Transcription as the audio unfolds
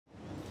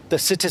The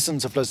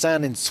citizens of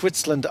Lausanne in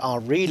Switzerland are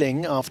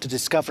reeling after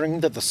discovering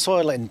that the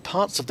soil in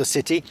parts of the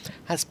city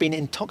has been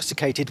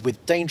intoxicated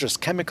with dangerous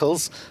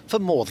chemicals for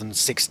more than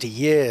 60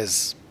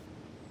 years.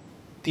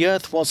 The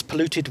earth was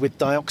polluted with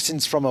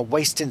dioxins from a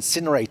waste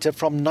incinerator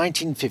from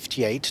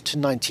 1958 to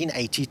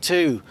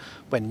 1982,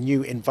 when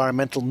new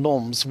environmental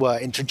norms were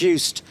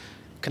introduced,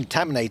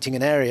 contaminating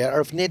an area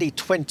of nearly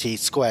 20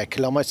 square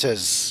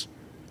kilometres.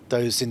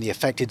 Those in the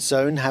affected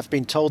zone have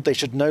been told they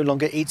should no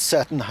longer eat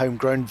certain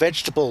homegrown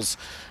vegetables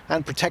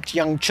and protect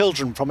young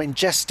children from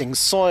ingesting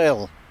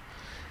soil.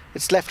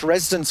 It's left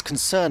residents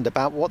concerned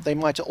about what they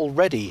might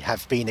already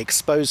have been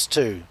exposed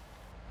to.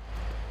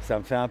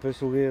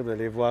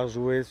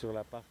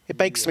 It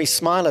makes me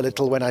smile a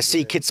little when I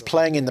see kids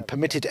playing in the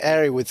permitted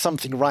area with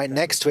something right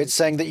next to it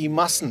saying that you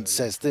mustn't,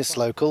 says this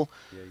local.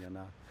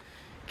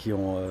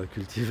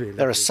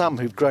 There are some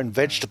who've grown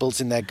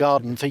vegetables in their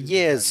garden for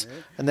years,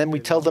 and then we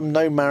tell them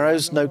no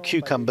marrows, no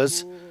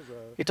cucumbers.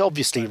 It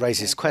obviously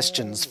raises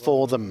questions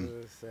for them.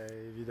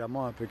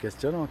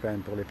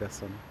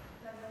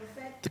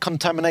 The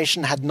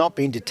contamination had not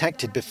been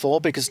detected before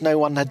because no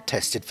one had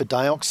tested for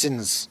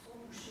dioxins.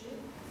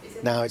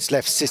 Now it's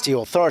left city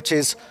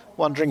authorities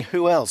wondering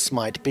who else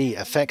might be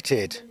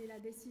affected.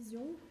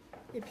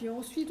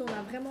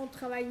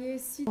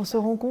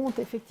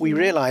 We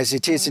realise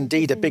it is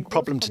indeed a big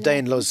problem today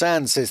in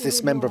Lausanne, says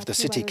this member of the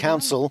city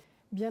council,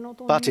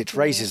 but it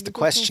raises the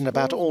question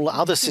about all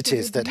other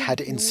cities that had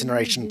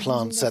incineration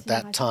plants at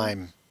that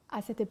time.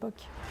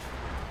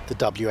 The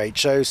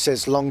WHO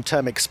says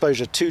long-term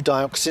exposure to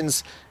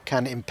dioxins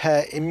can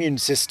impair immune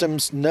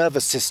systems,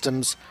 nervous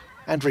systems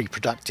and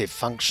reproductive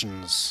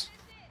functions.